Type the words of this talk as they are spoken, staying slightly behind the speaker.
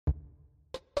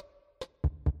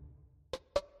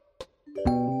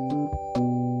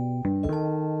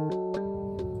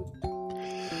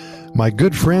My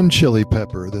good friend Chili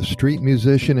Pepper, the street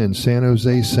musician in San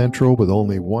Jose Central with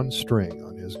only one string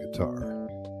on his guitar.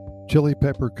 Chili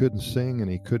Pepper couldn't sing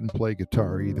and he couldn't play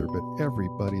guitar either, but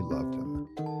everybody loved him.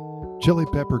 Chili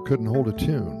Pepper couldn't hold a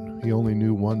tune. He only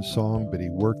knew one song, but he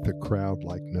worked the crowd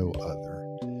like no other.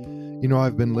 You know,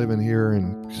 I've been living here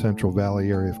in Central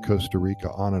Valley area of Costa Rica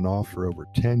on and off for over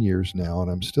 10 years now, and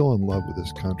I'm still in love with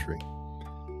this country.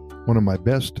 One of my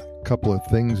best couple of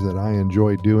things that I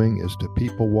enjoy doing is to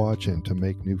people watch and to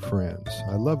make new friends.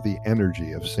 I love the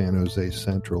energy of San Jose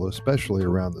Central, especially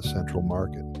around the Central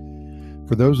Market.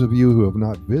 For those of you who have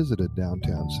not visited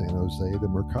downtown San Jose, the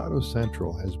Mercado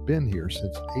Central has been here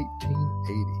since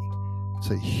 1880.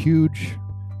 It's a huge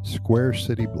square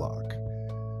city block,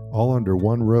 all under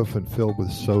one roof and filled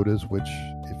with sodas, which,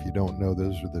 if you don't know,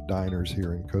 those are the diners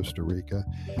here in Costa Rica,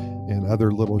 and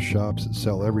other little shops that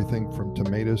sell everything from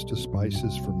tomatoes to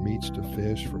spices, from meats to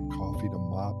fish, from coffee to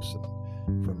mops,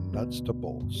 and from nuts to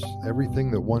bolts.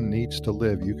 Everything that one needs to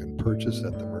live you can purchase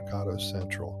at the Mercado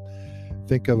Central.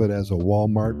 Think of it as a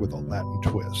Walmart with a Latin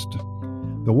twist.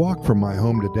 The walk from my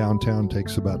home to downtown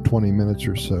takes about 20 minutes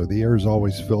or so. The air is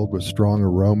always filled with strong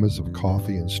aromas of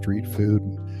coffee and street food,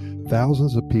 and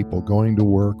thousands of people going to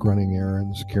work, running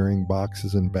errands, carrying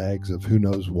boxes and bags of who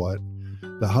knows what.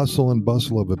 The hustle and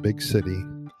bustle of a big city.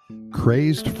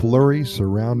 Crazed flurry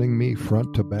surrounding me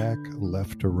front to back,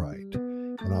 left to right.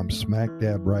 And I'm smack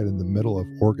dab right in the middle of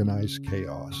organized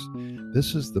chaos.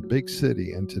 This is the big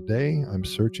city, and today I'm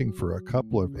searching for a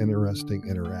couple of interesting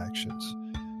interactions.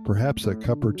 Perhaps a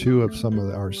cup or two of some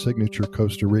of our signature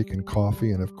Costa Rican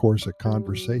coffee, and of course a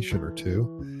conversation or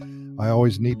two. I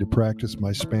always need to practice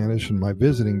my Spanish, and my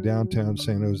visiting downtown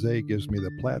San Jose gives me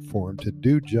the platform to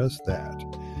do just that.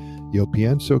 Yo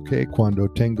pienso que cuando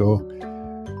tengo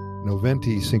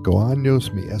 95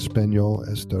 años mi español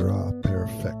estará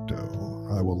perfecto.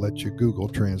 I will let you Google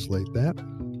translate that.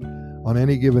 On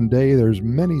any given day, there's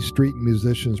many street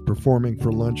musicians performing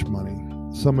for lunch money.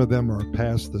 Some of them are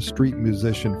past the street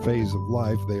musician phase of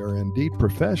life. They are indeed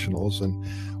professionals, and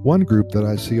one group that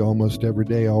I see almost every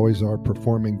day always are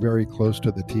performing very close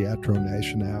to the Teatro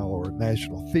Nacional or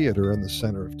National Theater in the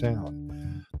center of town.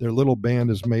 Their little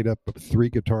band is made up of 3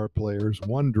 guitar players,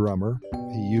 1 drummer.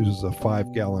 He uses a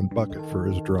 5-gallon bucket for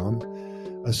his drum,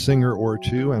 a singer or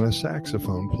 2, and a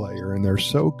saxophone player, and they're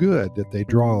so good that they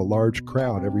draw a large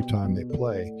crowd every time they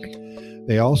play.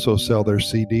 They also sell their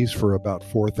CDs for about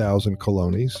 4,000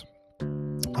 colones.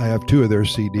 I have 2 of their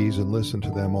CDs and listen to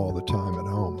them all the time at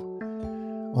home.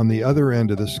 On the other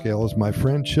end of the scale is my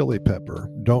friend Chili Pepper.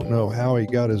 Don't know how he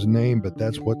got his name, but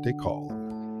that's what they call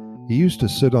him. He used to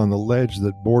sit on the ledge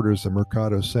that borders the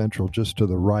Mercado Central just to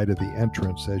the right of the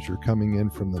entrance as you're coming in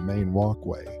from the main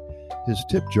walkway. His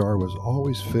tip jar was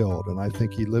always filled, and I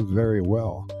think he lived very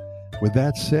well. With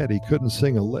that said, he couldn't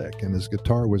sing a lick, and his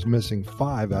guitar was missing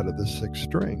 5 out of the 6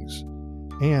 strings.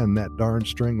 And that darn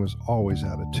string was always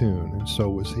out of tune, and so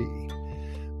was he.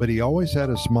 But he always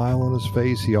had a smile on his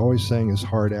face. He always sang his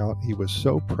heart out. He was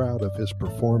so proud of his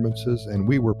performances, and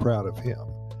we were proud of him.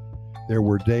 There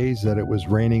were days that it was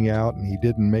raining out, and he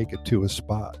didn't make it to a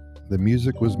spot. The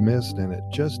music was missed, and it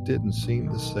just didn't seem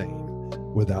the same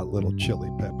without little Chili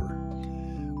Pepper.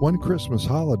 One Christmas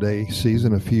holiday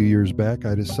season a few years back,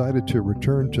 I decided to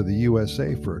return to the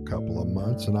USA for a couple of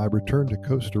months, and I returned to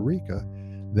Costa Rica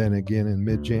then again in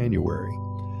mid-January.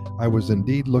 I was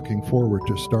indeed looking forward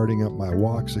to starting up my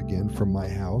walks again from my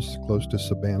house close to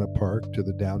Savannah Park to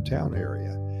the downtown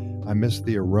area. I missed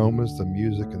the aromas, the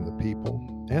music, and the people,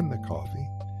 and the coffee.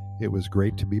 It was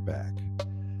great to be back.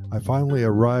 I finally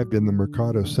arrived in the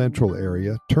Mercado Central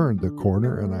area, turned the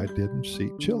corner, and I didn't see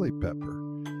Chili Pepper.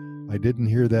 I didn't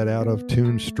hear that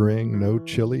out-of-tune string, no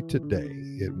chili today.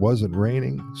 It wasn't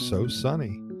raining, so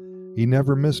sunny. He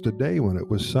never missed a day when it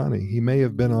was sunny. He may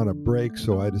have been on a break,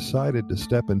 so I decided to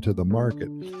step into the market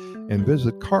and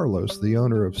visit Carlos, the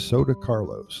owner of Soda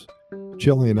Carlos.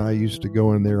 Chili and I used to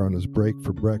go in there on his break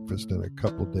for breakfast in a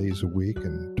couple days a week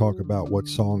and talk about what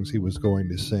songs he was going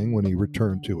to sing when he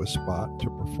returned to a spot to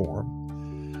perform.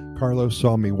 Carlos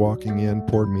saw me walking in,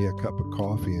 poured me a cup of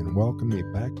coffee, and welcomed me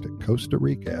back to Costa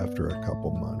Rica after a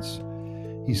couple months.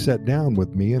 He sat down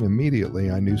with me, and immediately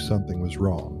I knew something was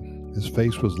wrong. His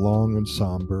face was long and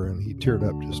somber, and he teared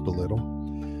up just a little.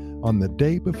 On the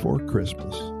day before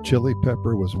Christmas, Chili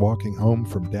Pepper was walking home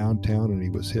from downtown, and he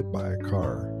was hit by a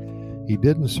car. He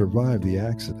didn't survive the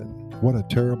accident. What a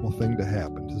terrible thing to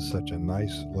happen to such a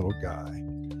nice little guy.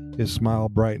 His smile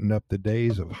brightened up the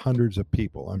days of hundreds of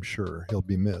people, I'm sure. He'll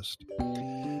be missed.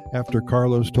 After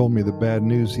Carlos told me the bad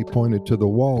news, he pointed to the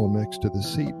wall next to the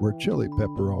seat where Chili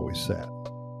Pepper always sat.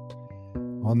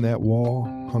 On that wall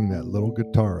hung that little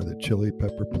guitar that Chili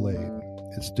Pepper played.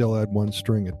 It still had one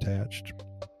string attached.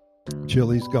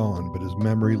 Chili's gone, but his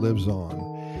memory lives on.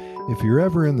 If you're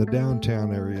ever in the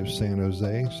downtown area of San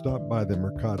Jose, stop by the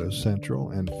Mercado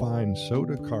Central and find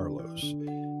Soda Carlos.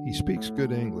 He speaks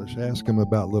good English. Ask him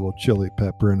about little Chili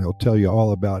Pepper and he'll tell you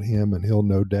all about him, and he'll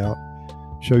no doubt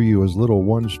show you his little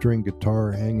one-string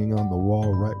guitar hanging on the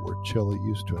wall right where Chili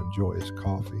used to enjoy his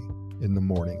coffee in the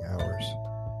morning hours.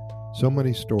 So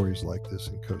many stories like this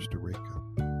in Costa Rica.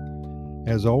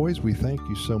 As always, we thank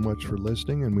you so much for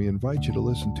listening, and we invite you to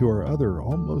listen to our other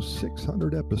almost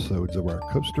 600 episodes of our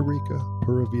Costa Rica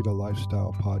Pura Vida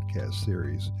Lifestyle podcast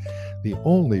series. The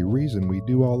only reason we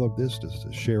do all of this is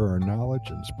to share our knowledge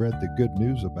and spread the good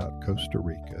news about Costa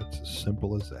Rica. It's as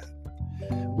simple as that.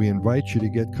 We invite you to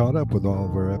get caught up with all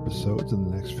of our episodes in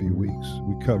the next few weeks.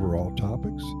 We cover all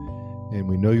topics, and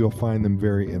we know you'll find them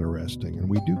very interesting, and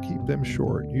we do keep them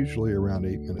short, usually around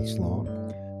 8 minutes long.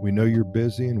 We know you're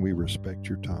busy and we respect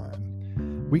your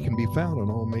time. We can be found on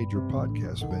all major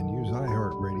podcast venues: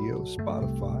 iHeartRadio,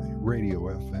 Spotify, Radio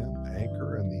FM,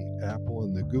 Anchor, and the Apple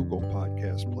and the Google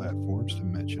podcast platforms, to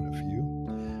mention a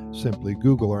few. Simply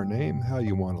Google our name, how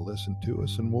you want to listen to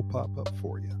us, and we'll pop up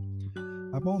for you.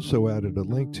 I've also added a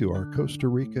link to our Costa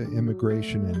Rica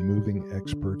Immigration and Moving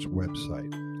Experts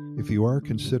website. If you are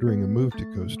considering a move to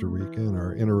Costa Rica and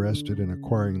are interested in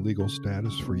acquiring legal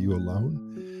status for you alone,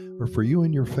 or for you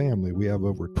and your family, we have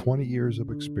over 20 years of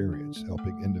experience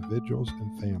helping individuals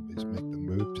and families make the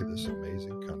move to this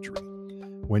amazing country.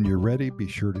 When you're ready, be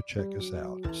sure to check us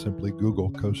out. Simply Google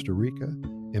Costa Rica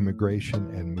Immigration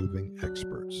and Moving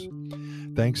Experts.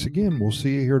 Thanks again. We'll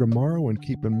see you here tomorrow, and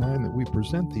keep in mind that we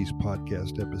present these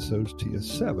podcast episodes to you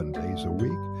 7 days a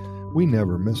week. We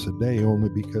never miss a day, only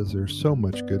because there's so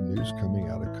much good news coming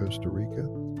out of Costa Rica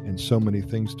and so many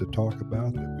things to talk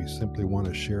about that we simply want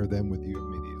to share them with you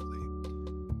immediately.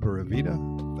 Pura Vida,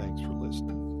 thanks for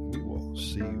listening. We will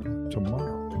see you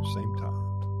tomorrow, same time.